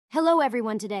Hello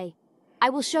everyone, today I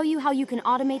will show you how you can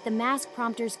automate the mask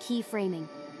prompter's keyframing.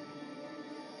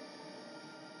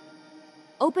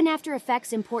 Open After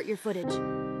Effects, import your footage.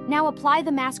 Now apply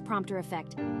the mask prompter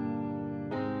effect.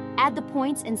 Add the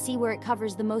points and see where it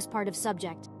covers the most part of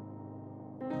subject.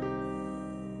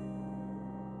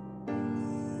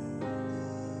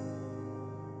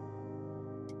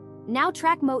 Now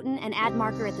track motion and add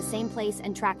marker at the same place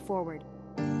and track forward.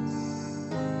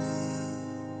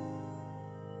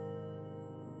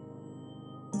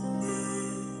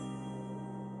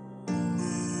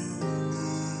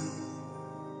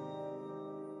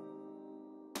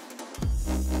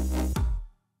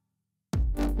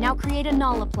 Now create a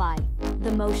null, apply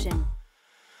the motion.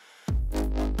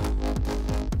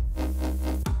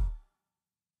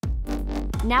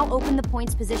 Now open the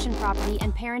point's position property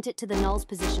and parent it to the null's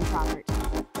position property.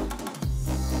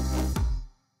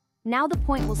 Now the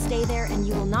point will stay there and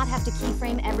you will not have to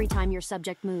keyframe every time your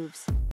subject moves.